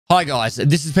Hi guys,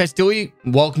 this is Pestily.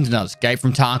 Welcome to another Escape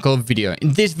from Tarkov video.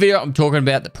 In this video, I'm talking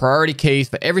about the priority keys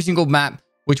for every single map,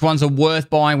 which ones are worth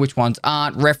buying, which ones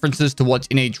aren't, references to what's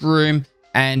in each room,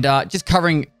 and just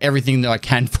covering everything that I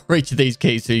can for each of these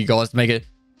keys so you guys make an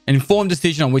informed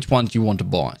decision on which ones you want to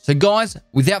buy. So guys,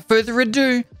 without further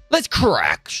ado, let's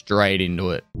crack straight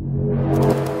into it.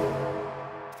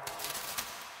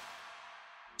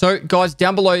 So guys,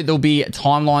 down below, there'll be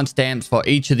timeline stamps for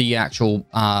each of the actual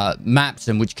maps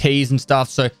and which keys and stuff.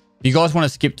 So if you guys want to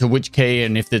skip to which key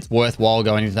and if it's worthwhile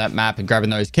going into that map and grabbing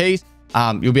those keys,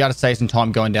 you'll be able to save some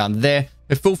time going down there.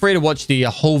 But feel free to watch the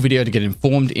whole video to get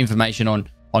informed information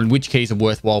on which keys are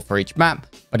worthwhile for each map.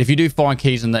 But if you do find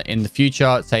keys in the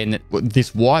future, say in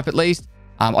this wipe at least,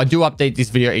 I do update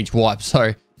this video each wipe.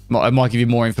 So I might give you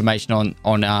more information on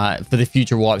for the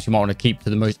future wipes. You might want to keep to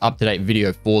the most up-to-date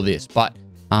video for this. But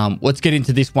let's get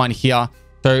into this one here.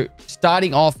 So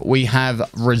starting off, we have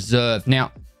reserve.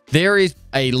 Now, there is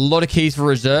a lot of keys for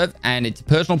reserve, and it's a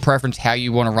personal preference how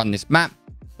you want to run this map.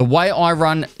 The way I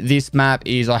run this map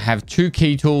is I have 2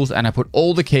 key tools, and I put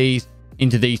all the keys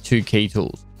into these 2 key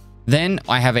tools. Then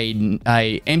I have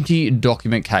a empty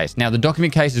document case. Now, the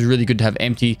document case is really good to have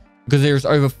empty because there's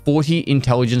over 40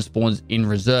 intelligence spawns in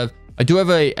reserve. I do have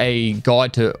a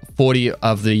guide to 40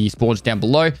 of the spawns down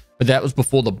below, but that was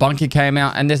before the bunker came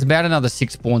out, and there's about another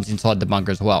 6 spawns inside the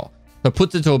bunker as well. So it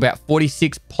puts it to about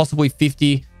 46, possibly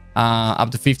 50, up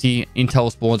to 50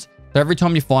 intel spawns. So every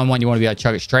time you find one, you want to be able to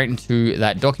chuck it straight into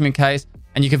that document case,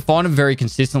 and you can find them very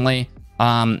consistently.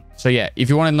 So yeah, if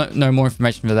you want to know more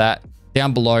information for that,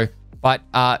 down below. But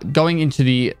going into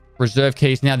the reserve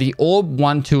keys, now the orb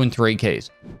 1, 2, and 3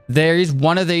 keys. There is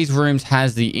one of these rooms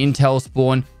has the intel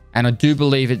spawn, and I do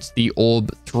believe it's the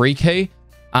orb 3 key.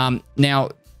 Now,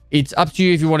 it's up to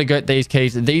you if you want to get these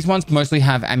keys. These ones mostly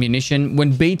have ammunition.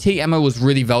 When BT ammo was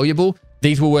really valuable,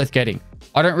 these were worth getting.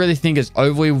 I don't really think it's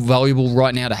overly valuable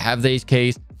right now to have these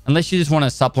keys, unless you just want to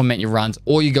supplement your runs,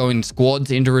 or you go in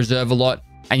squads into reserve a lot,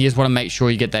 and you just want to make sure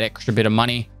you get that extra bit of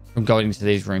money from going into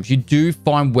these rooms. You do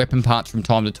find weapon parts from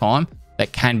time to time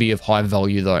that can be of high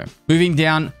value though. Moving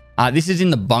down, this is in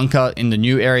the bunker in the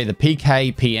new area, the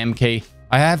PK PM key.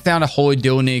 I have found a Holy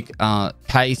Dilnik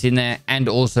case in there, and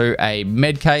also a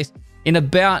med case in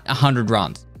about 100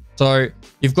 runs. So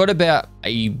you've got about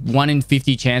a 1 in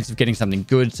 50 chance of getting something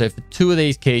good. So for 2 of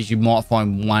these keys, you might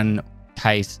find 1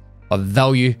 case of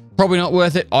value. Probably not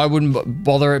worth it. I wouldn't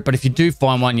bother it. But if you do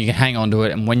find one, you can hang on to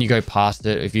it. And when you go past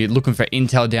it, if you're looking for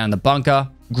intel down the bunker,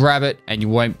 grab it, and you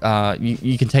won't.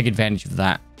 You can take advantage of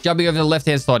that. Jumping over to the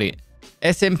left-hand side here,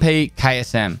 SMP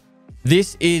KSM.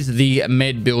 This is the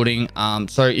med building.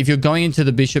 So if you're going into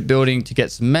the Bishop building to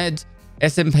get some meds,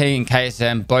 SMP and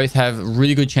KSM both have a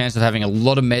really good chance of having a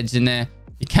lot of meds in there.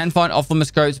 You can find off-limit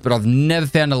scopes, but I've never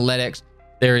found a LEDX.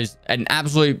 There is an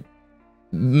absolute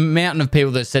mountain of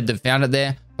people that said they've found it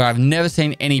there, but I've never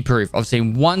seen any proof. I've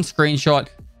seen one screenshot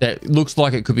that looks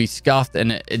like it could be scuffed,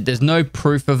 and there's no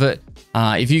proof of it.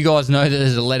 If you guys know that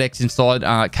there's a LEDX inside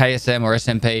KSM or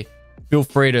SMP, feel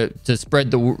free to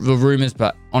spread the rumors,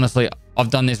 but honestly,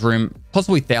 I've done this room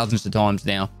possibly thousands of times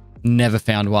now, never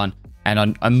found one.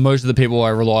 And most of the people I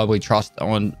reliably trust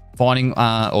on finding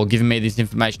or giving me this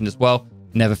information as well,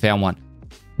 never found one.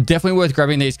 Definitely worth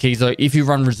grabbing these keys though if you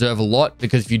run reserve a lot,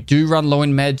 because if you do run low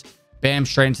in meds, bam,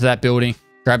 straight into that building,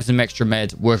 grab some extra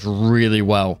meds, works really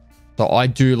well. So I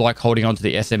do like holding on to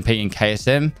the SMP and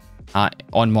KSM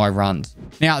on my runs.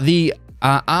 Now the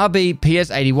RB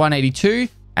PS81, 82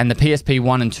 and the PSP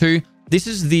 1 and 2, this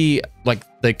is the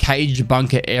cage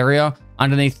bunker area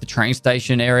underneath the train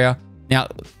station area. Now,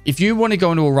 if you want to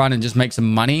go into a run and just make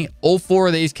some money, all 4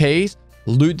 of these keys,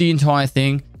 loot the entire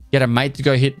thing, get a mate to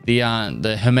go hit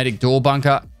the hermetic door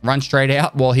bunker, run straight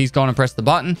out while he's going to press the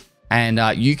button, and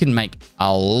you can make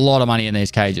a lot of money in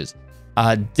these cages.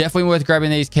 Definitely worth grabbing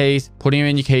these keys, putting them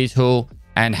in your key tool,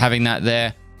 and having that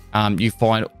there. You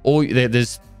find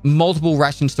there's multiple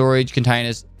ration storage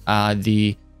containers,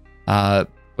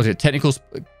 technical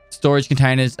storage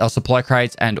containers, supply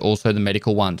crates, and also the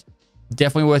medical ones.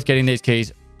 Definitely worth getting these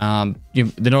keys.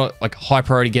 They're not like high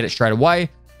priority, get it straight away,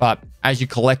 but as you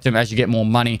collect them, as you get more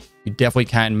money, you definitely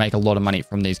can make a lot of money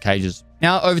from these cages.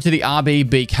 Now over to the RB,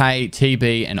 BK,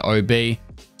 TB, and OB.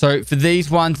 So for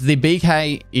these ones, the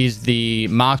BK is the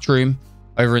marked room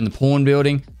over in the pawn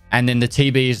building, and then the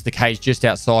TB is the cage just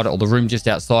outside it, or the room just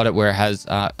outside it, where it has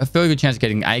a fairly good chance of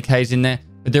getting AKs in there.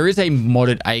 But there is a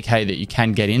modded AK that you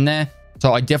can get in there.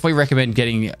 So I definitely recommend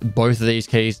getting both of these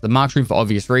keys. The marked room for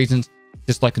obvious reasons,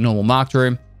 just like a normal marked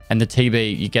room, and the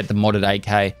TB, you get the modded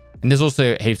AK. And there's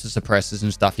also heaps of suppressors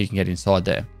and stuff you can get inside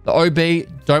there. The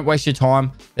OB, don't waste your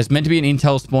time. There's meant to be an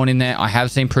intel spawn in there. I have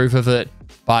seen proof of it.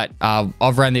 but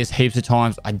I've ran this heaps of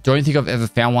times. I don't think I've ever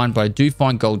found one, but I do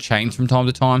find gold chains from time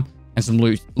to time and some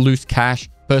loose cash.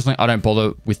 Personally, I don't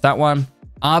bother with that one.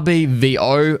 RB,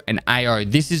 VO, and AO.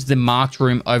 This is the marked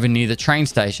room over near the train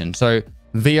station. So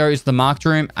VO is the marked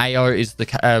room. AO is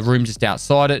the room just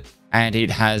outside it, and it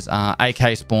has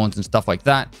AK spawns and stuff like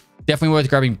that. Definitely worth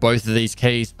grabbing both of these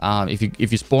keys.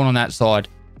 If you spawn on that side,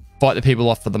 fight the people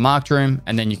off for the marked room,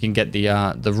 and then you can get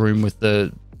the room with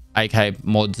the AK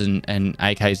mods and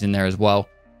AKs in there as well.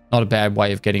 Not a bad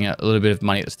way of getting a little bit of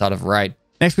money at the start of a raid.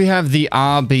 Next, we have the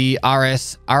RB,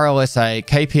 RS, RLSA,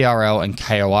 KPRL, and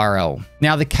KORL.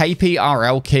 Now, the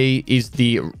KPRL key is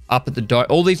the up at the dome.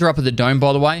 All these are up at the dome,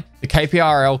 by the way. The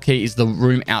KPRL key is the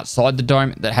room outside the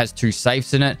dome that has 2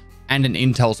 safes in it and an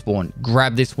intel spawn.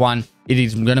 Grab this one. It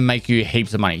is going to make you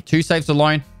heaps of money. 2 safes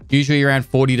alone, usually around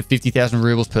 40 to 50,000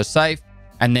 rubles per safe.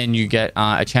 And then you get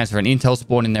a chance for an intel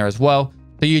spawn in there as well.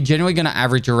 So you're generally going to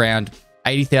average around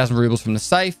 80,000 rubles from the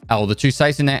safe, or the 2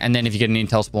 safes in there, and then if you get an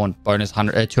intel spawn, bonus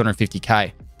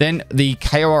 250k. Then the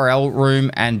KORL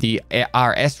room and the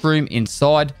RS room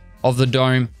inside of the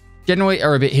dome generally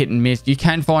are a bit hit and miss. You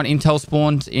can find intel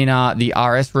spawns in the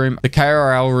RS room. The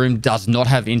KORL room does not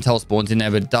have intel spawns in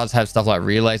there, but it does have stuff like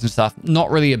relays and stuff.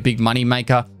 Not really a big money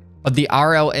maker, but the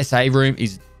RLSA room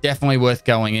is definitely worth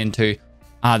going into.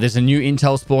 There's a new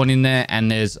intel spawn in there, and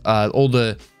there's all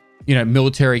the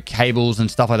military cables and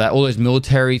stuff like that. All those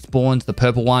military spawns, the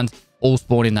purple ones, all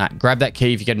spawn in that. Grab that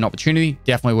key if you get an opportunity.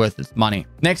 Definitely worth its money.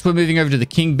 Next, we're moving over to the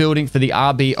King building for the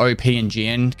RB, OP, and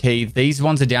GN key. These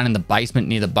ones are down in the basement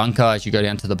near the bunker as you go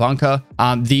down to the bunker.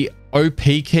 The OP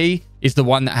key is the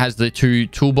one that has the 2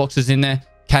 toolboxes in there.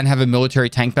 Can have a military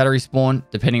tank battery spawn,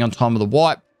 depending on time of the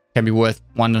wipe. Can be worth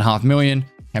 1.5 million.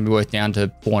 Can be worth down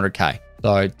to 400k.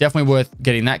 So definitely worth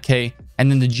getting that key. And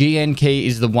then the GN key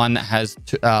is the one that has,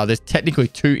 there's technically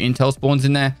 2 intel spawns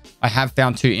in there. I have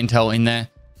found 2 intel in there.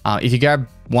 If you grab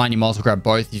one, you might as well grab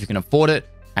both if you can afford it,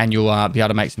 and you'll be able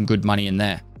to make some good money in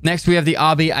there. Next, we have the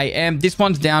RBAM. This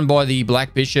one's down by the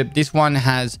Black Bishop. This one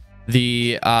has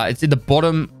the, it's in the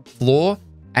bottom floor,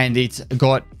 and it's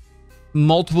got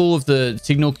multiple of the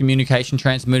signal communication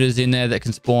transmitters in there that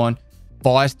can spawn.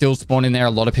 Fire still spawn in there.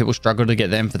 A lot of people struggle to get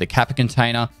them for the Kappa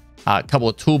container. A couple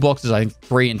of toolboxes, I think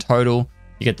 3 in total.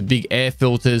 You get the big air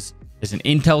filters. There's an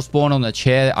intel spawn on the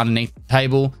chair underneath the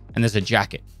table, and there's a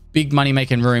jacket. Big money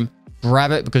making room.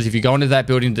 Grab it, because if you go into that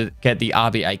building to get the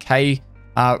RBAK,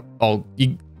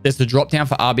 there's the drop down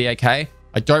for RBAK.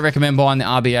 I don't recommend buying the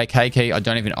RBAK key. I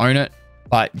don't even own it,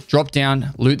 but drop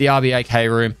down, loot the RBAK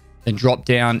room, then drop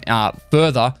down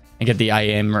further and get the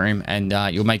AM room, and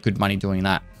you'll make good money doing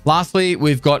that. Lastly,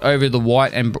 we've got over the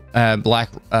white and black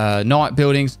night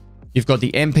buildings. You've got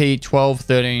the MP 12,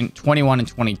 13, 21, and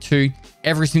 22.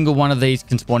 Every single one of these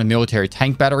can spawn a military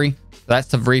tank battery. So that's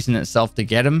the reason itself to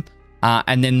get them.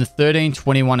 And then the 13,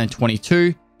 21, and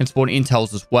 22 can spawn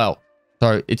intels as well.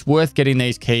 So it's worth getting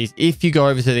these keys if you go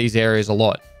over to these areas a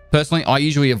lot. Personally, I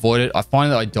usually avoid it. I find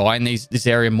that I die in this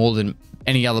area more than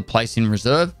any other place in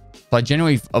reserve. So I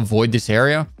generally avoid this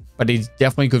area, but it's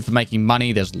definitely good for making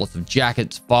money. There's lots of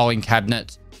jackets, filing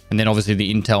cabinets, and then obviously the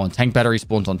intel and tank battery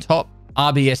spawns on top.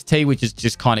 RBST, which is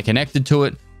just kind of connected to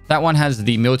it. That one has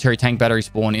the military tank battery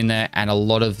spawn in there, and a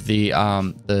lot of the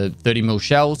 30 mil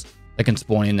shells that can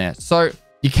spawn in there. So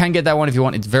you can get that one if you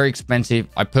want. It's very expensive.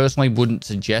 I personally wouldn't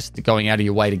suggest going out of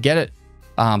your way to get it,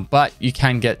 but you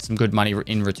can get some good money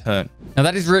in return. Now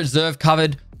that is reserve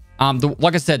covered.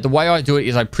 Like I said, the way I do it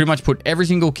is I pretty much put every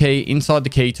single key inside the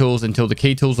key tools until the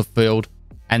key tools are filled.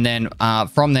 And then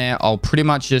from there, I'll pretty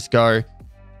much just go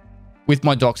with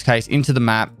my docs case into the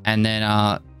map, and then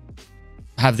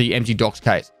have the empty docs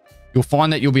case. You'll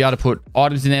find that you'll be able to put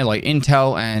items in there like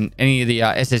intel and any of the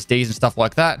SSDs and stuff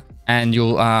like that. And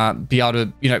you'll be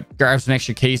able to, grab some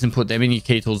extra keys and put them in your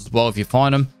key tools as well if you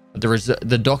find them. But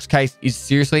the docs case is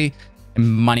seriously a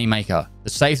money maker. The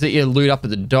safes that you loot up at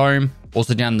the dome,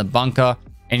 also down in the bunker,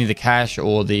 any of the cash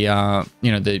or the,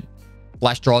 the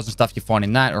flash drives and stuff you find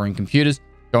in that or in computers,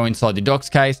 go inside the docs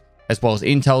case, as well as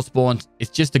intel spawns. It's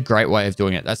just a great way of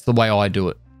doing it. That's the way I do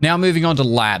it. Now moving on to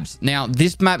labs. Now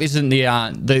this map isn't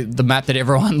the map that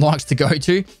everyone likes to go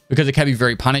to, because it can be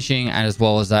very punishing, and as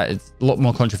well as that, it's a lot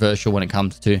more controversial when it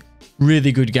comes to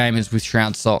really good gamers with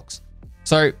shroud socks.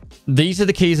 So these are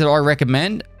the keys that I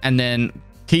recommend, and then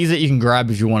keys that you can grab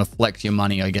if you want to flex your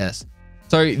money, I guess.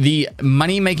 So the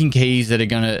money making keys that are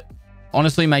going to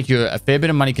honestly make you a fair bit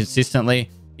of money consistently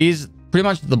is pretty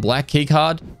much the black key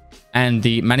card and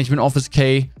the management office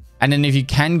key. And then if you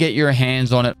can get your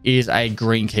hands on it, is a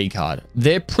green key card.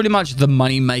 They're pretty much the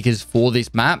money makers for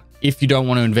this map if you don't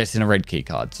want to invest in a red key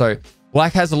card. So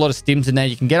black has a lot of stims in there.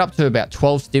 You can get up to about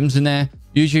 12 stims in there.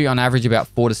 usually on average about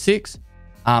 4 to 6.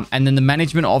 And then the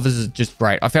management offers is just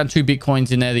great. I found 2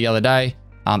 Bitcoins in there the other day.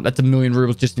 That's 1 million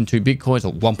rubles just in 2 Bitcoins,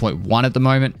 or 1.1 at the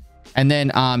moment. And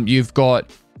then you've got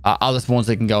other spawns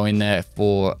that can go in there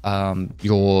for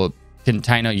your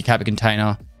container, your Kappa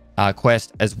container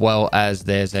quest, as well as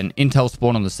there's an Intel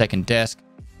spawn on the second desk.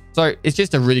 So it's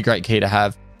just a really great key to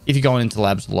have if you're going into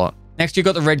labs a lot. Next, you've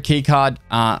got the red key card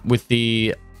with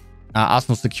the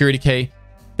Arsenal security key.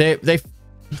 They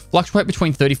fluctuate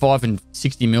between 35 and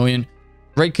 60 million.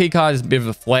 Red key card is a bit of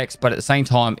a flex, but at the same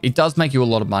time, it does make you a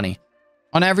lot of money.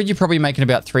 On average, you're probably making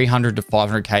about 300 to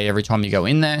 500k every time you go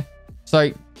in there.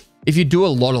 So if you do a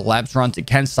lot of labs runs, it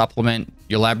can supplement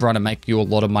your lab run and make you a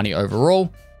lot of money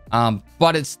overall.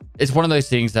 But it's one of those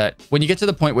things that when you get to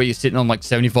the point where you're sitting on like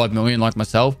 75 million like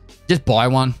myself, just buy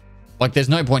one. Like there's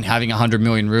no point having 100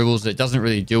 million rubles. It doesn't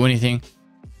really do anything.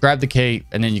 Grab the key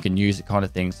and then you can use it, kind of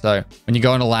thing. So when you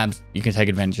go into labs, you can take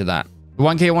advantage of that. The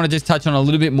one key I want to just touch on a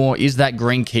little bit more is that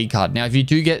green key card. Now, if you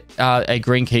do get a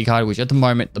green key card, which at the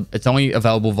moment, it's only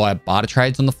available via barter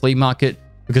trades on the flea market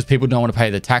because people don't want to pay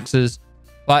the taxes.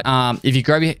 But if you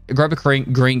grab a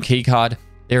green key card,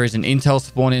 there is an Intel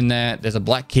spawn in there. There's a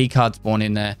black key card spawn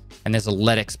in there. And there's a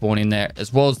LEDX spawn in there,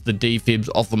 as well as the defibs,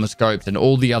 ophthalmoscopes, and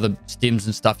all the other stims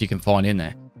and stuff you can find in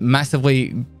there.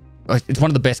 Massively, it's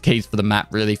one of the best keys for the map,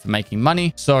 really, for making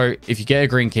money. So if you get a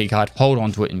green key card, hold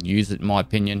on to it and use it, in my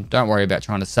opinion. Don't worry about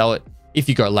trying to sell it. If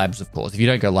you go labs, of course. If you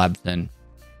don't go labs, then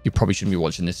you probably shouldn't be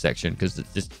watching this section because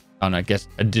it's just, I don't know, I guess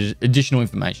additional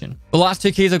information. The last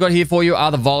 2 keys I've got here for you are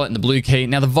the violet and the blue key.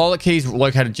 Now, the violet key is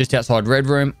located just outside Red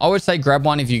Room. I would say grab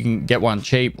one if you can get one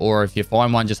cheap, or if you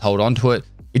find one, just hold on to it.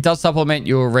 It does supplement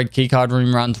your red keycard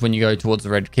room runs when you go towards the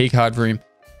red keycard room.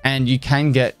 And you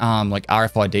can get like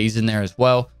RFIDs in there as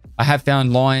well. I have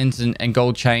found lines and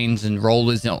gold chains and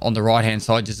rollers on the right-hand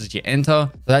side just as you enter.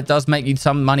 So that does make you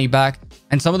some money back.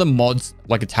 And some of the mods,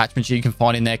 like attachments you can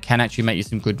find in there, can actually make you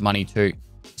some good money too.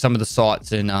 Some of the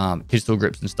sights and pistol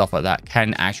grips and stuff like that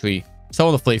can actually sell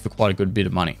on the flea for quite a good bit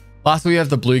of money. Lastly, we have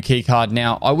the blue key card.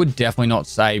 Now, I would definitely not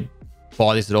say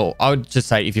buy this at all. I would just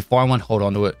say if you find one, hold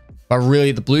on to it. But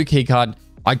really, the blue key card,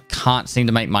 I can't seem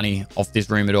to make money off this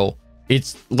room at all.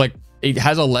 It's like, it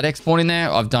has a LEDX spawn in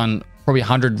there. I've done probably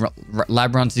 100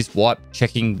 lab runs this wipe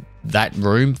checking that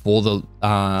room for the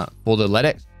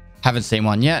LEDX. Haven't seen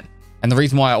one yet. And the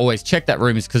reason why I always check that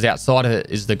room is because outside of it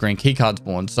is the green key card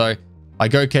spawn. So I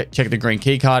go check the green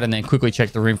key card and then quickly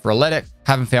check the room for a LEDX.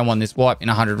 Haven't found one this wipe in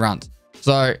 100 runs.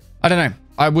 So I don't know.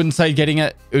 I wouldn't say getting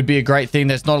it. It would be a great thing.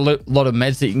 There's not a lot of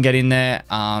meds that you can get in there.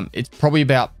 It's probably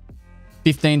about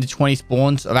 15 to 20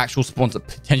 spawns of actual spawns that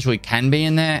potentially can be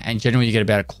in there, and generally you get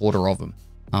about a quarter of them.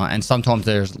 And sometimes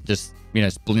there's just, you know,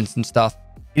 splints and stuff.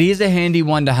 It is a handy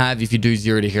one to have if you do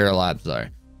 0 to hero labs though,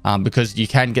 because you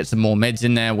can get some more meds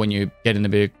in there when you get in a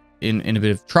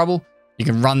bit of trouble. You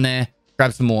can run there,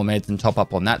 grab some more meds and top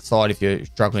up on that side if you're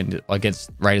struggling against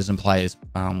raiders and players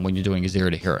when you're doing a 0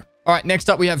 to hero. All right, next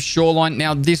up we have Shoreline.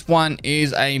 Now this one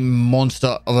is a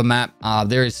monster of a map.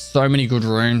 There is so many good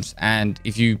rooms, and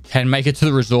if you can make it to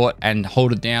the resort and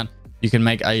hold it down, you can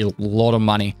make a lot of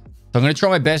money. So I'm going to try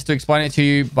my best to explain it to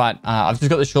you, but I've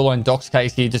just got the Shoreline docs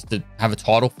case here just to have a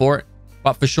title for it.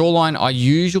 But for Shoreline, I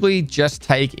usually just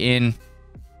take in,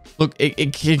 look,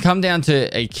 it can come down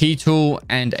to a key tool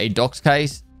and a docs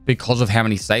case because of how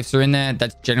many safes are in there.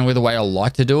 That's generally the way I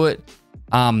like to do it.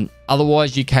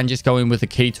 Otherwise, you can just go in with a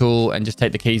key tool and just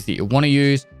take the keys that you want to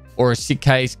use, or a SIG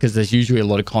case, because there's usually a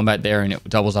lot of combat there and it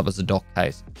doubles up as a doc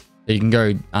case. So you can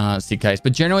go SIG case.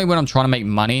 But generally, when I'm trying to make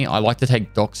money, I like to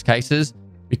take docs cases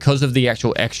because of the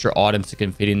actual extra items that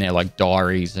can fit in there, like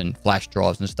diaries and flash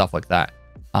drives and stuff like that.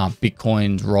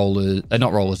 Bitcoins, rollers,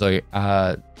 not rollers though,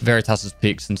 Veritas's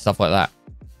picks and stuff like that.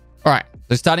 All right,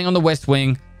 so starting on the West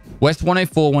Wing, West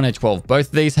 104, 112. Both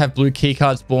of these have blue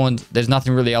keycard spawns. There's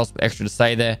nothing really else extra to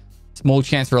say there. Small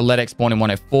chance for a LEDX spawn in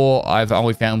 104. I've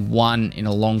only found one in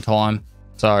a long time.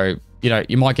 So, you know,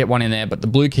 you might get one in there, but the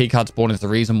blue keycard spawn is the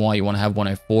reason why you want to have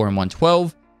 104 and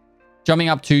 112. Jumping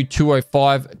up to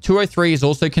 205. 203 is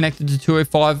also connected to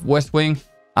 205 West Wing.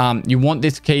 You want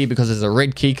this key because there's a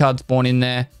red keycard spawn in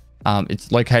there.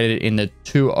 It's located in the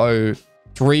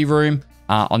 203 room.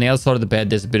 On the other side of the bed,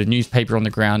 there's a bit of newspaper on the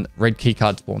ground, red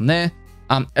keycard spawn there,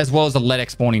 as well as a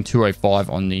LEDX spawning 205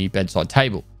 on the bedside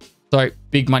table. So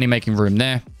big money making room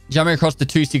there. Jumping across to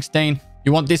 216,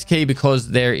 you want this key because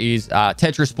there is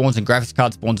Tetris spawns and graphics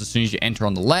card spawns as soon as you enter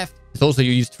on the left. It's also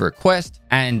used for a quest,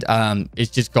 and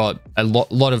it's just got a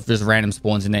lot of just random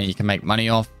spawns in there you can make money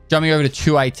off. Jumping over to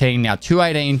 218 now,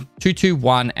 218,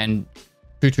 221, and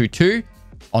 222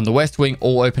 on the West Wing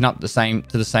all open up to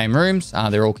the same rooms.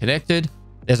 They're all connected.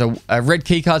 There's a red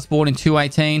keycard spawn in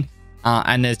 218,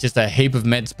 and there's just a heap of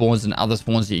med spawns and other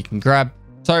spawns that you can grab.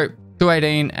 So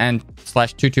 218 and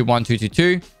 /221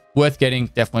 222 worth getting.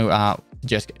 Definitely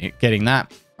just getting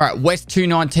that. All right, West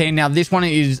 219. Now this one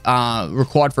is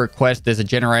required for a quest. There's a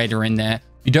generator in there.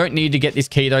 You don't need to get this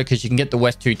key though, because you can get the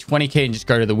West 220 key and just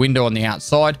go to the window on the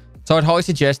outside. So I'd highly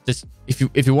suggest this. If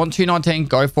you want 219,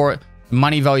 go for it. The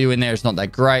money value in there is not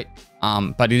that great,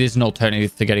 but it is an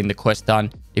alternative for getting the quest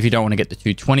done if you don't want to get the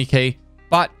 220 key.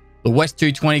 But the West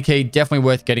 220 key, definitely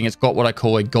worth getting. It's got what I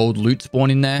call a gold loot spawn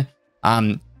in there.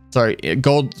 So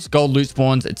gold loot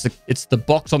spawns. It's the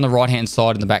box on the right hand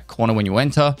side in the back corner when you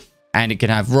enter, and it can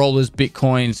have rollers,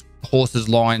 bitcoins, horses,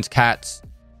 lions, cats,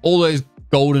 all those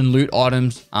golden loot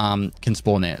items can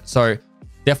spawn there. So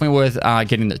definitely worth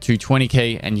getting the 220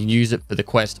 key, and you use it for the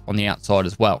quest on the outside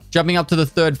as well. Jumping up to the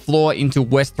 3rd floor into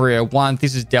West 301.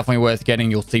 This is definitely worth getting.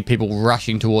 You'll see people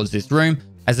rushing towards this room,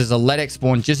 as there's a LEDX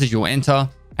spawn just as you enter.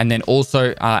 And then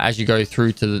also as you go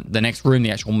through to the next room, the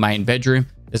actual main bedroom,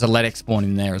 there's a LEDX spawn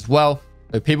in there as well.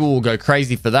 So people will go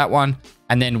crazy for that one.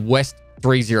 And then West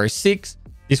 306.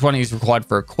 This one is required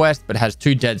for a quest, but has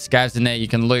 2 dead scavs in there you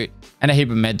can loot, and a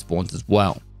heap of med spawns as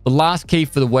well. The last key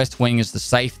for the West Wing is the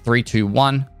Safe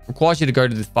 321. Requires you to go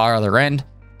to the far other end,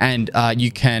 and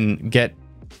you can get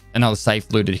another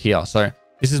safe looted here. So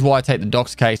this is why I take the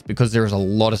Docs case, because there is a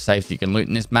lot of safes you can loot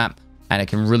in this map, and it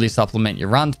can really supplement your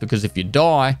runs, because if you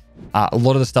die, a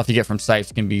lot of the stuff you get from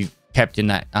safes can be kept in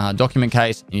that document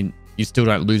case, and you still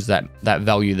don't lose that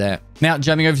value there. Now,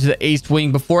 jumping over to the East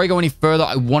Wing. Before I go any further,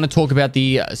 I want to talk about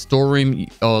the storeroom,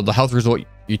 or the Health Resort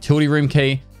utility room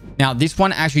key. Now, this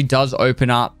one actually does open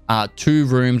up 2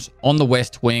 rooms on the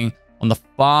West Wing, on the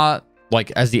far,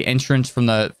 like as the entrance from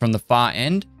the far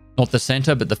end, not the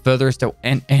center, but the furthest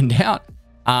end out.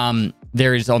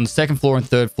 There is on the 2nd floor and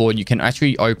 3rd floor, you can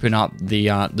actually open up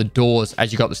the doors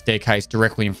as you got the staircase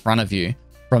directly in front of you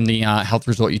from the Health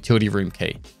Resort utility room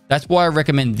key. That's why I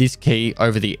recommend this key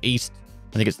over the East.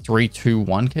 I think it's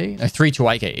 321 key, no,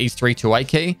 328 key, East 328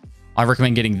 key. I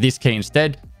recommend getting this key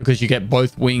instead, because you get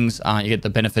both wings. You get the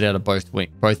benefit out of both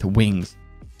wings.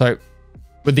 So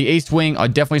with the East Wing, I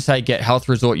definitely say get Health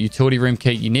Resort utility room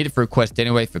key. You need it for a quest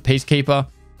anyway for Peacekeeper,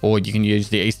 or you can use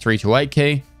the East 328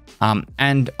 key.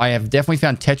 And I have definitely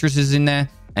found Tetrises in there,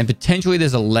 and potentially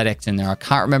there's a LEDX in there. I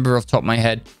can't remember off the top of my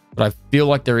head, but I feel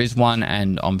like there is one,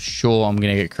 and I'm sure I'm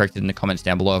going to get corrected in the comments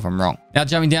down below if I'm wrong. Now,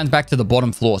 jumping down back to the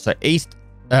bottom floor. So East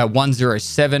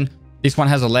 107. This one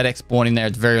has a LEDX spawn in there.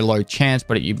 It's very low chance,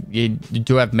 but you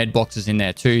do have med boxes in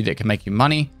there too that can make you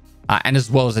money. And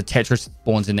as well as a Tetris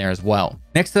spawns in there as well.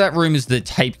 Next to that room is the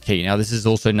tape key. Now, this is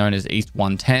also known as East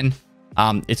 110.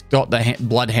 It's got the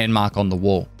blood hand mark on the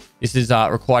wall. This is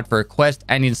required for a quest,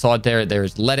 and inside there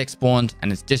is LEDX spawns,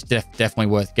 and it's just definitely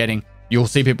worth getting. You'll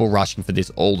see people rushing for this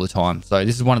all the time. So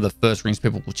this is one of the first rings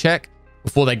people will check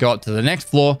before they go up to the next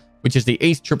floor, which is the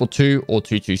East 222 or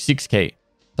 226 key.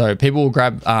 So people will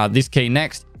grab this key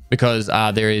next, because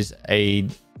there is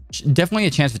definitely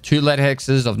a chance for 2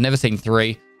 LEDXs. I've never seen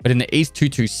 3, but in the East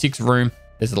 226 room,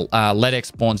 there's LEDX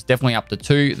spawns definitely up to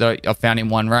 2 that I've found in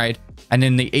one raid. And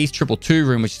in the East 222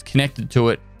 room, which is connected to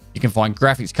it, you can find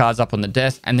graphics cards up on the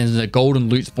desk, and there's a golden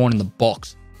loot spawn in the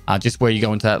box, just where you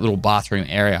go into that little bathroom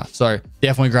area. So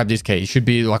definitely grab this key. It should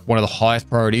be like one of the highest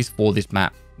priorities for this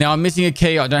map. Now, I'm missing a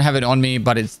key. I don't have it on me,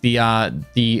 but it's the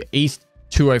East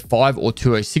 205 or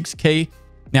 206 key.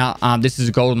 Now, this is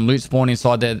a golden loot spawn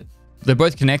inside there. They're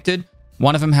both connected.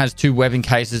 One of them has 2 weapon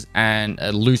cases and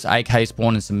a loose AK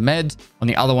spawn and some meds. On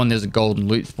the other one, there's a golden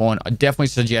loot spawn. I definitely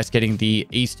suggest getting the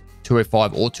East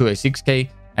 205 or 206 key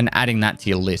and adding that to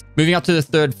your list. Moving up to the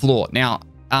 3rd floor. Now,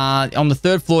 on the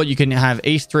 3rd floor, you can have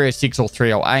East 306 or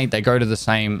 308. They go to the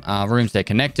same rooms. They're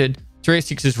connected.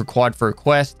 306 is required for a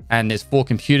quest, and there's 4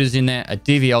 computers in there. A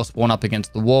DVL spawn up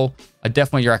against the wall. I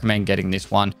definitely recommend getting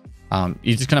this one.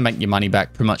 You're just going to make your money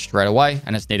back pretty much straight away,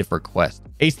 and it's needed for a quest.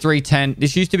 East 310.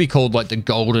 This used to be called like the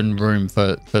golden room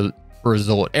for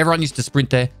resort. Everyone used to sprint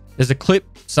there. There's a clip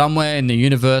somewhere in the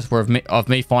universe where of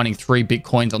me finding 3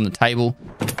 bitcoins on the table.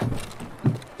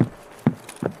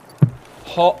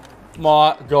 Oh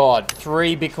my god,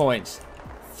 3 bitcoins.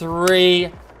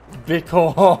 3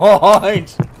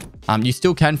 bitcoins. You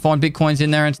still can find bitcoins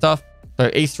in there and stuff. So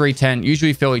East 310,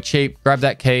 usually fairly cheap. Grab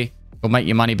that key. It'll make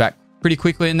your money back pretty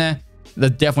quickly in there. They'll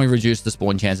definitely reduce the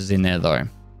spawn chances in there though.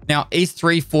 Now, East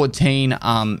 314,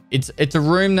 it's a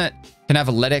room that can have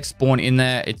a LEDX spawn in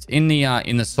there. It's in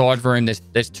the side room.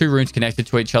 There's 2 rooms connected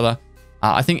to each other.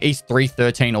 I think East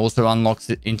 313 also unlocks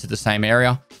it into the same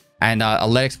area. and a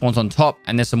lead spawns on top,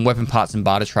 and there's some weapon parts and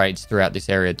barter trades throughout this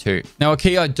area too. Now, a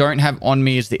key I don't have on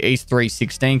me is the East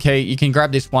 316 key. You can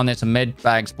grab this one. There's a med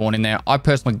bag spawn in there. I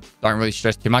personally don't really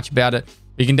stress too much about it.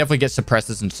 You can definitely get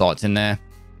suppressors and sights in there,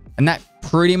 and that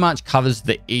pretty much covers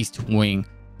the East Wing.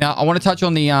 Now, I want to touch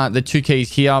on the two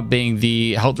keys here, being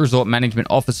the Health Resort Management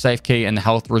Office safe key and the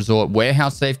Health Resort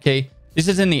Warehouse safe key. This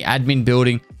is in the admin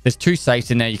building. There's two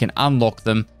safes in there. You can unlock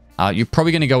them. You're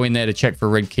probably going to go in there to check for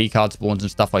red keycard spawns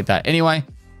and stuff like that anyway.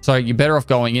 So you're better off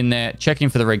going in there, checking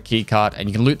for the red keycard, and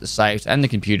you can loot the safes and the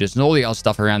computers and all the other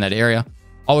stuff around that area.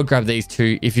 I would grab these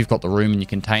two if you've got the room in your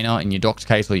container, in your docs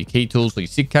case, or your key tools, or your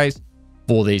SIG case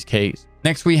for these keys.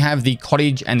 Next, we have the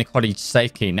cottage and the cottage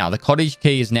safe key. Now, the cottage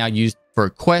key is now used for a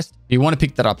quest. You want to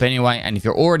pick that up anyway, and if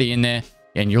you're already in there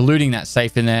and you're looting that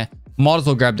safe in there, might as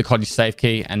well grab the cottage safe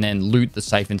key and then loot the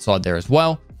safe inside there as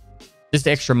well. Just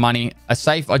extra money. A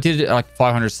safe, I did like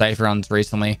 500 safe runs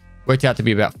recently. Worked out to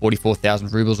be about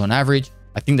 44,000 rubles on average.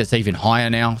 I think that's even higher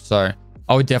now. So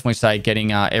I would definitely say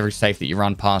getting every safe that you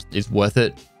run past is worth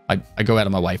it. I go out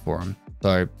of my way for them.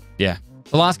 So yeah.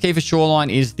 The last key for Shoreline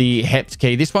is the HEPS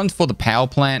key. This one's for the power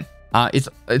plant.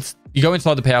 You go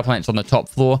inside the power plant. It's on the top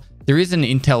floor. There is an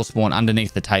intel spawn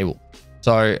underneath the table.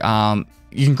 So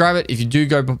you can grab it. If you do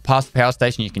go past the power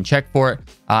station, you can check for it.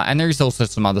 And there is also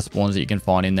some other spawns that you can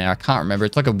find in there. I can't remember.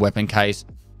 It's like a weapon case.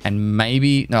 And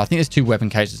maybe... No, I think there's two weapon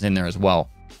cases in there as well.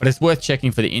 But it's worth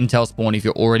checking for the intel spawn if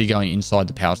you're already going inside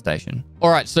the power station. All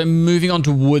right, so moving on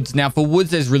to woods. Now, for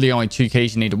woods, there's really only two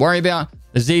keys you need to worry about.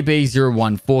 The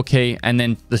ZB014 key and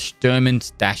then the Sturman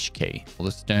stash key, or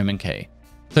the Sturman key.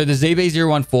 So the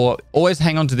ZB014, always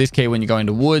hang on to this key when you go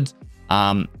into woods.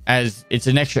 As it's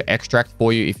an extra extract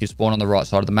for you if you spawn on the right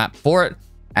side of the map for it.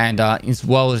 And as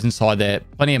well as inside there,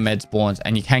 plenty of med spawns,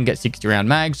 and you can get 60 round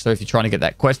mags. So if you're trying to get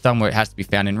that quest done where it has to be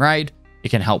found in raid, it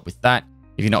can help with that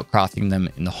if you're not crafting them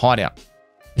in the hideout.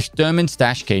 The Sturman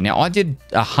stash key. Now, I did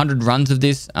 100 runs of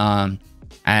this and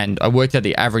I worked out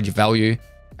the average value.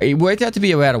 It worked out to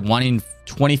be about a 1 in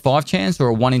 25 chance or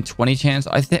a 1 in 20 chance.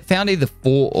 I found either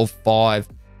 4 or 5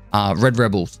 red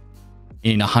rebels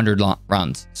in 100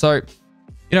 runs. So,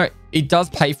 you know, it does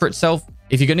pay for itself.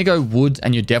 If you're going to go woods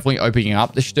and you're definitely opening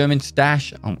up the Sturman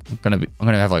stash, I'm gonna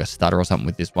have like a stutter or something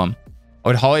with this one. I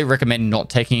would highly recommend not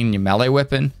taking in your melee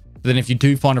weapon. But then if you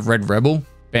do find a red rebel,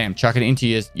 bam, chuck it into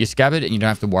your scabbard and you don't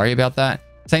have to worry about that.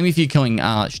 Same if you're killing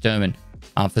Sturman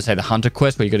for say the hunter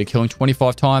quest where you got to kill him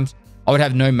 25 times. I would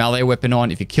have no melee weapon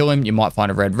on. If you kill him, you might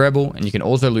find a red rebel, and you can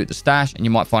also loot the stash and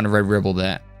you might find a red rebel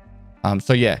there.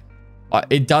 So yeah,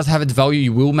 it does have its value.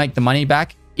 You will make the money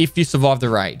back if you survive the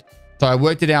raid. So I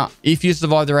worked it out. If you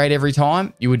survive the raid every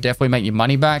time, you would definitely make your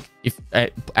money back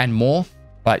and more,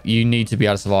 but you need to be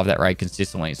able to survive that raid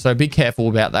consistently. So be careful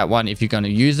about that one if you're going to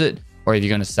use it or if you're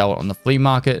going to sell it on the flea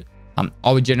market.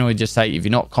 I would generally just say if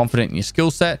you're not confident in your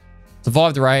skill set,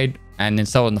 survive the raid and then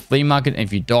sell it on the flea market. And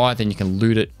if you die, then you can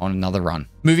loot it on another run.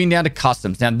 Moving down to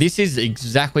customs. Now, this is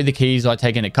exactly the keys I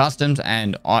take into customs,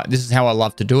 and this is how I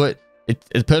love to do it.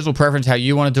 It's personal preference how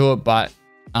you want to do it, but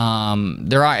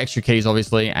there are extra keys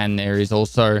obviously, and there is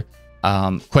also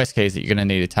quest keys that you're going to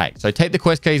need to take. So take the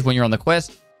quest keys when you're on the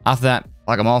quest. After that,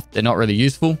 like I'm off, they're not really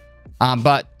useful.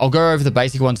 But I'll go over the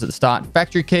basic ones at the start.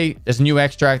 Factory key, there's a new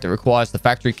extract that requires the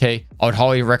factory key. I would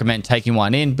highly recommend taking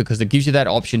one in because it gives you that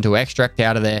option to extract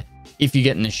out of there if you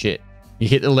get in the shit. You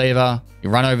hit the lever, you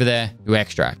run over there, you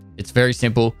extract. It's very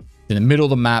simple. It's in the middle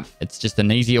of the map. It's just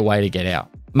an easier way to get out.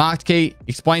 Marked key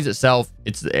explains itself.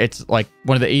 It's like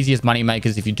one of the easiest money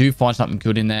makers. If you do find something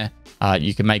good in there,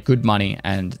 you can make good money.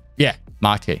 And yeah,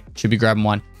 marked key, should be grabbing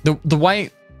one.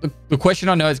 The question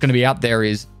I know is going to be out there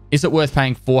is it worth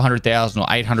paying 400,000 or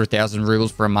 800,000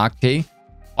 rubles for a marked key?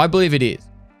 I believe it is,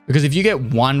 because if you get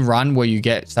one run where you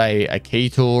get say a key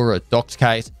tool or a docs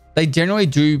case, they generally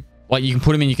do, like, you can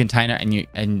put them in your container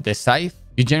and they're safe.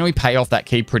 You generally pay off that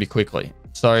key pretty quickly.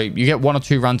 So you get 1 or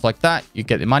 2 runs like that, you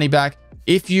get the money back.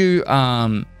 If you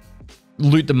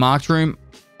loot the marked room,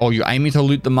 or you're aiming to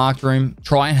loot the marked room,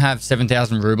 try and have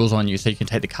 7,000 rubles on you so you can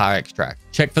take the car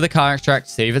extract. Check for the car extract,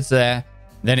 see if it's there.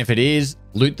 Then if it is,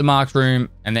 loot the marked room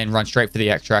and then run straight for the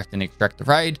extract and extract the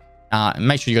raid. And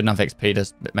make sure you got enough XP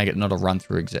to make it not a run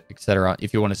through, etc.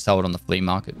 if you want to sell it on the flea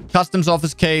market. Customs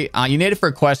office key, you need it for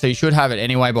a quest, so you should have it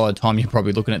anyway by the time you're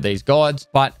probably looking at these guides.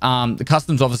 But the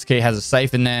customs office key has a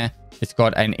safe in there. It's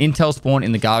got an intel spawn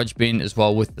in the garbage bin as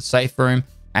well with the safe room.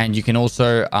 And you can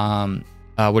also,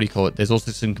 what do you call it? There's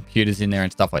also some computers in there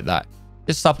and stuff like that.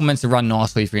 Just supplements to run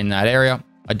nicely if you're in that area.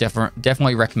 I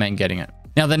definitely recommend getting it.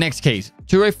 Now, the next keys,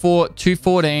 204,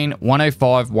 214,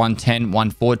 105, 110,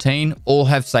 114, all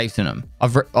have safes in them.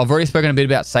 I've already spoken a bit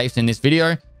about safes in this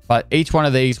video, but each one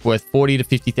of these worth 40 to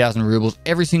 50,000 rubles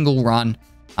every single run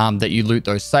that you loot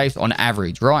those safes on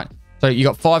average, right? So you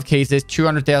got 5 keys, there's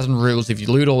 200,000 rubles. If you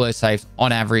loot all those safes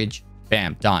on average,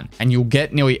 bam, done. And you'll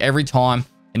get nearly every time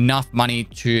enough money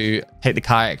to take the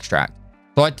car extract.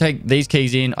 So I take these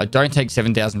keys in, I don't take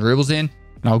 7,000 rubles in,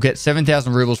 and I'll get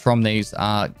 7,000 rubles from these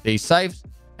safes,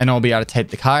 and I'll be able to take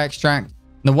the car extract.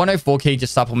 And the 104 key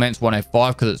just supplements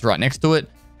 105 because it's right next to it,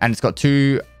 and it's got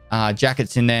 2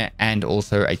 jackets in there and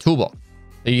also a toolbox.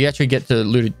 So you actually get to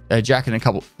loot a jacket and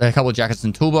a couple of jackets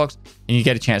and toolbox, and you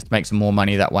get a chance to make some more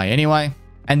money that way anyway.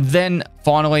 And then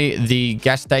finally, the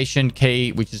gas station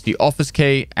key, which is the office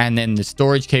key, and then the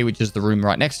storage key, which is the room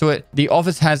right next to it. The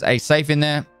office has a safe in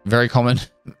there, very common.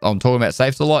 I'm talking about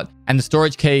safes a lot. And the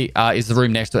storage key is the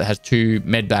room next to it, has 2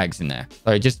 med bags in there.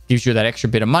 So it just gives you that extra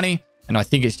bit of money, and I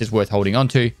think it's just worth holding on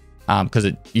to because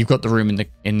you've got the room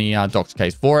in the docs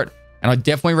case for it. And I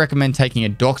definitely recommend taking a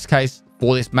docs case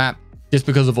for this map, just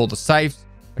because of all the safes.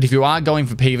 But if you are going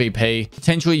for PvP,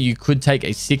 potentially you could take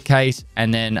a sick case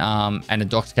and then and a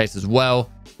docs case as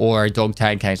well, or a dog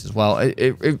tag case as well.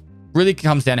 It really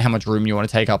comes down to how much room you want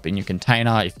to take up in your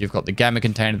container. If you've got the gamma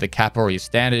container, the kappa, or your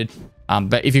standard.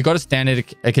 But if you've got a standard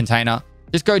container,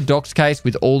 just go docs case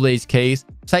with all these keys.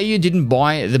 Say you didn't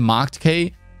buy the marked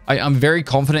key. I'm very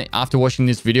confident after watching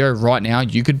this video right now,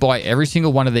 you could buy every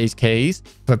single one of these keys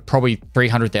for probably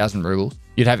 300,000 rubles.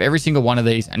 You'd have every single one of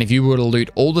these, and if you were to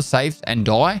loot all the safes and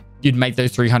die, you'd make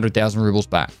those 300,000 rubles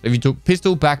back. If you took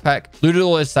pistol, backpack, looted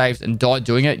all those safes and died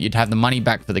doing it, you'd have the money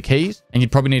back for the keys, and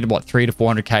you'd probably need about 3 to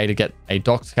 400k to get a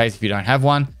docs case if you don't have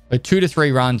one. So 2 to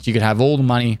 3 runs, you could have all the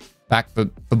money back for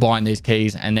buying these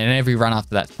keys, and then every run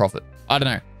after that's profit. I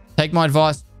don't know. Take my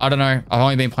advice. I don't know. I've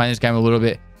only been playing this game a little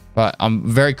bit, but I'm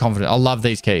very confident. I love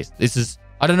these keys. This is,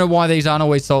 I don't know why these aren't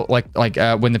always sold, like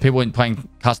when the people playing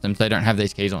customs, they don't have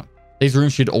these keys on. These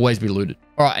rooms should always be looted.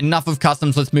 All right, enough of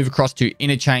customs. Let's move across to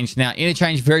Interchange. Now,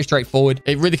 Interchange, very straightforward.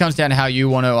 It really comes down to how you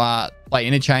want to play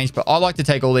Interchange, but I like to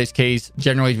take all these keys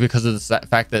generally because of the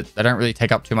fact that they don't really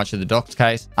take up too much of the docs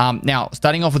case. Now,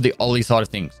 starting off with the Ollie side of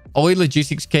things. Ollie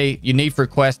logistics key, you need for a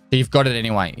quest, so you've got it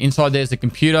anyway. Inside there's a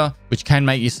computer, which can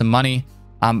make you some money.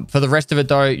 For the rest of it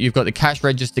though, you've got the cash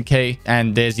register key,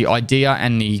 and there's the idea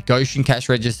and the Goshen cash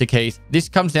register keys. This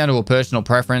comes down to a personal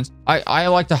preference. I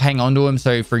like to hang on to them.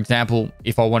 So for example,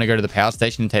 if I want to go to the power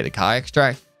station and take the car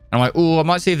extract, and I'm like, oh, I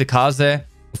might see if the car's there.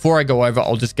 Before I go over,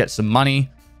 I'll just get some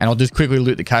money, and I'll just quickly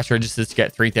loot the cash registers to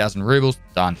get 3,000 rubles.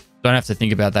 Done. Don't have to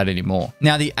think about that anymore.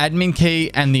 Now, the admin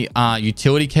key and the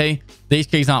utility key, these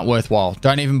keys aren't worthwhile.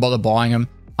 Don't even bother buying them.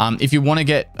 If you want to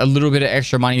get a little bit of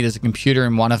extra money, there's a computer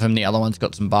in one of them. The other one's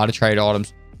got some barter trade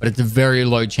items, but it's a very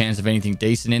low chance of anything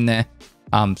decent in there.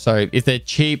 So if they're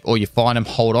cheap or you find them,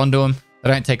 hold on to them.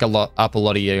 They don't take up a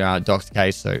lot of your docs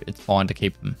case, so it's fine to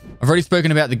keep them. I've already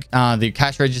spoken about the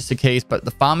cash register keys, but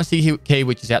the pharmacy key,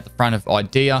 which is out the front of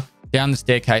Idea, down the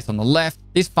staircase on the left.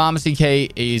 This pharmacy key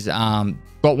is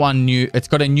it's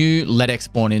got a new LEDX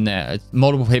spawn in there.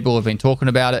 Multiple people have been talking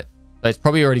about it. So it's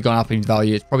probably already gone up in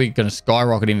value. It's probably going to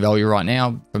skyrocket in value right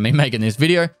now for me making this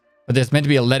video. But there's meant to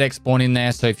be a LEDX spawn in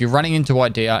there. So if you're running into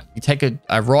Idea, you take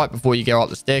a right before you go up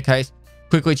the staircase.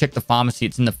 Quickly check the pharmacy.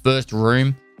 It's in the first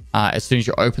room. As soon as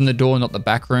you open the door, not the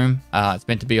back room. It's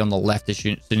meant to be on the left as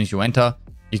soon as you enter.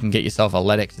 You can get yourself a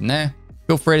LEDX in there.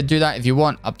 Feel free to do that if you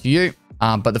want. Up to you.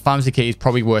 But the pharmacy key is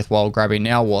probably worthwhile grabbing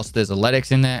now whilst there's a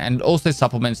LEDX in there. And also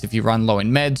supplements if you run low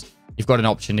in meds. You've got an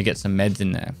option to get some meds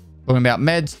in there. Talking about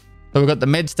meds. So we've got the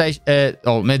med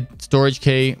storage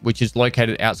key, which is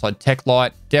located outside Tech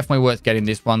Light. Definitely worth getting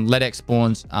this one. LEDX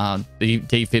spawns, the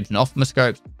defibs and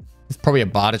ophthalmoscopes. It's probably a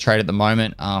barter trade at the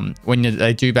moment. When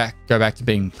they do go back to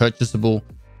being purchasable,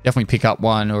 definitely pick up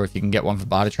one, or if you can get one for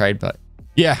barter trade. But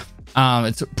yeah,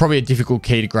 it's probably a difficult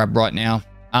key to grab right now.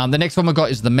 The next one we've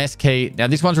got is the mess key. Now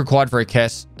this one's required for a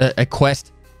quest. So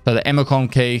the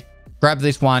Emacom key. Grab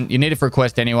this one. You need it for a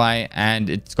quest anyway, and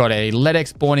it's got a LEDX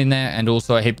spawn in there and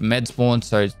also a heap of med spawns,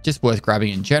 so it's just worth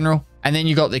grabbing in general. And then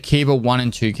you got the Kiba 1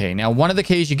 and 2 key. Now, one of the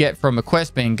keys you get from a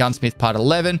quest being Gunsmith Part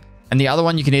 11, and the other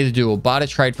one you can either do a barter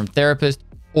trade from Therapist,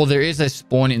 or there is a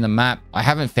spawn in the map. I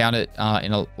haven't found it I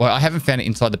haven't found it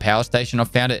inside the power station. I've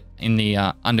found it in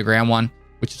the underground one,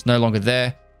 which is no longer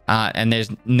there. And there's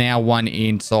now one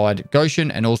inside Goshen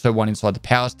and also one inside the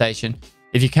power station.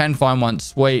 If you can find one,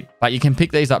 sweet, but you can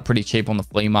pick these up pretty cheap on the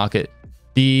flea market.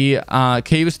 The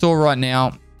Kiva store right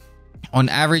now, on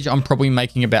average, I'm probably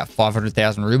making about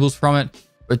 500,000 rubles from it,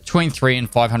 between 3 and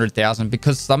 500,000,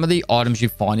 because some of the items you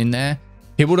find in there,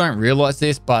 people don't realize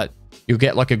this, but you'll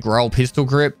get like a Growl pistol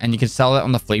grip and you can sell it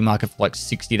on the flea market for like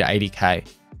 60 to 80k.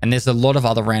 And there's a lot of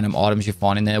other random items you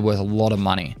find in there worth a lot of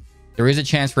money. There is a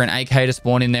chance for an AK to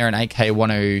spawn in there, an AK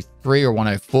 103 or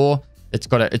 104.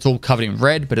 It's all covered in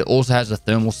red, but it also has a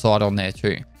thermal sight on there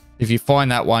too. If you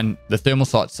find that one, the thermal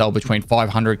sights sell between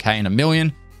 500k and $1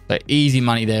 million. So easy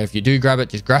money there. If you do grab it,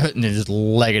 just grab it and then just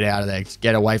leg it out of there. Just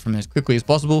get away from it as quickly as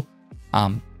possible.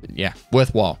 Yeah,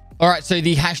 worthwhile. All right, so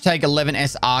the hashtag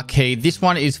 11SR key. This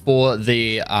one is for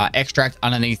the extract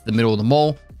underneath the middle of the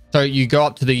mall. So you go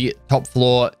up to the top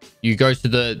floor, you go to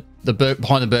the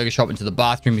behind the burger shop into the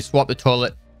bathroom, you swap the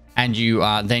toilet, and you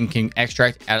then can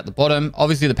extract out at the bottom.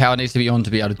 Obviously, the power needs to be on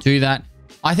to be able to do that.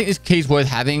 I think this key is worth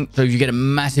having. So if you get a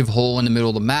massive hole in the middle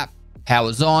of the map,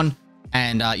 power's on,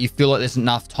 and you feel like there's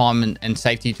enough time and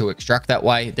safety to extract that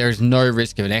way, there is no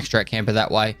risk of an extract camper that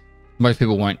way. Most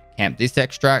people won't camp this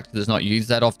extract because it's not used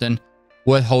that often.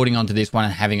 Worth holding onto this one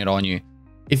and having it on you.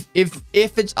 If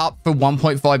it's up for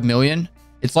 1.5 million,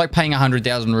 it's like paying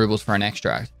 100,000 rubles for an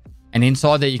extract. And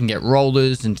inside there, you can get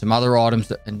rollers and some other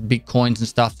items and big coins and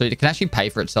stuff. So it can actually pay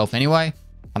for itself anyway.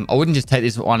 I wouldn't just take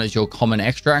this one as your common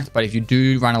extract, but if you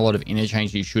do run a lot of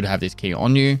interchange, you should have this key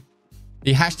on you.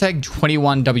 The hashtag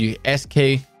 21WS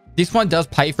key. This one does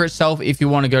pay for itself if you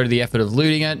want to go to the effort of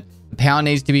looting it. The power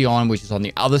needs to be on, which is on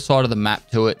the other side of the map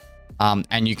to it.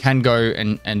 And you can go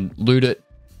and loot it.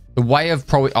 The way of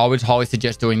I would highly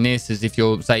suggest doing this is if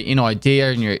you're, say, in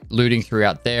idea and you're looting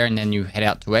throughout there and then you head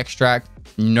out to extract,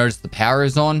 and you notice the power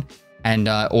is on, and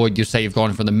or you say you've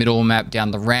gone from the middle of the map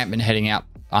down the ramp and heading out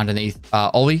underneath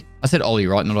Ollie. I said Ollie,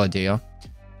 right? Not idea.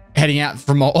 Heading out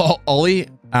from Ollie,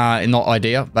 not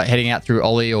idea, but heading out through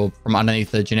Ollie or from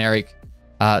underneath the generic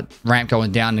ramp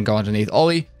going down and go underneath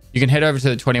Ollie. You can head over to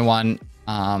the 21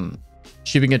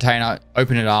 shipping container,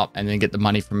 open it up, and then get the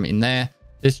money from in there.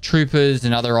 There's troopers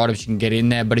and other items you can get in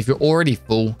there, but if you're already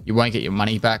full, you won't get your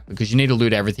money back because you need to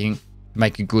loot everything to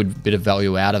make a good bit of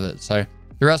value out of it. So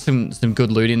there are some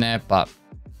good loot in there, but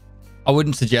I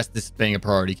wouldn't suggest this being a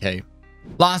priority key.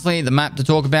 Lastly, the map to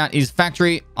talk about is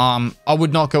factory. I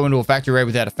would not go into a factory raid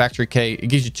without a factory key. It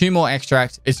gives you 2 more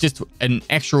extracts. It's just an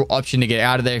extra option to get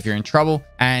out of there if you're in trouble.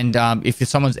 And if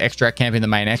someone's extract camping the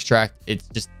main extract, it's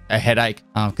just a headache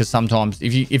because sometimes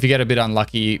if you get a bit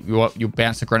unlucky, you'll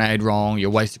bounce a grenade wrong,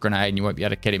 you'll waste a grenade, and you won't be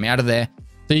able to get him out of there.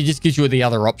 So it just gives you the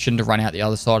other option to run out the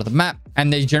other side of the map.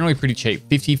 And they're generally pretty cheap,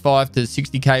 55 to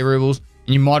 60k rubles.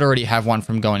 And you might already have one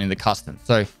from going into custom.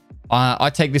 So I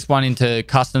take this one into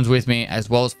customs with me as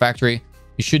well as factory.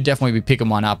 You should definitely be picking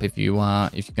one up if you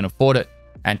can afford it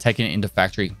and taking it into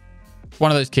factory. It's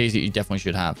one of those keys that you definitely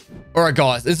should have. All right,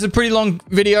 guys, this is a pretty long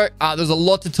video. There's a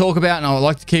lot to talk about, and I would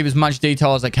like to keep as much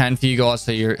detail as I can for you guys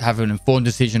so you have an informed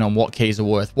decision on what keys are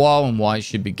worthwhile and why you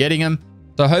should be getting them.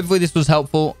 So hopefully this was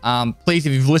helpful. Please,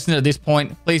 if you've listened to this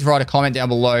point, please write a comment down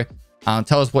below.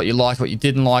 Tell us what you liked, what you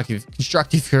didn't like. If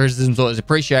constructive criticism is always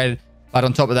appreciated. But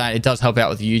on top of that, it does help out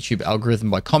with the YouTube algorithm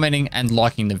by commenting and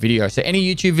liking the video. So any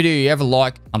YouTube video you ever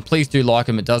like, please do like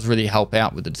them. It does really help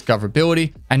out with the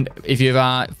discoverability. And if you've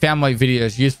found my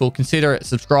videos useful, consider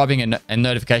subscribing and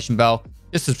notification bell.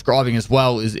 Just subscribing as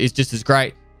well is just as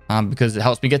great because it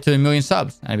helps me get to 1 million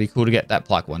subs. And it'd be cool to get that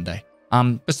plaque one day.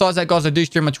 Besides that, guys, I do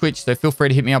stream on Twitch. So feel free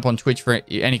to hit me up on Twitch for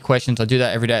any questions. I do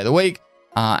that every day of the week.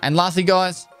 And lastly,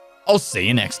 guys, I'll see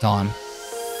you next time.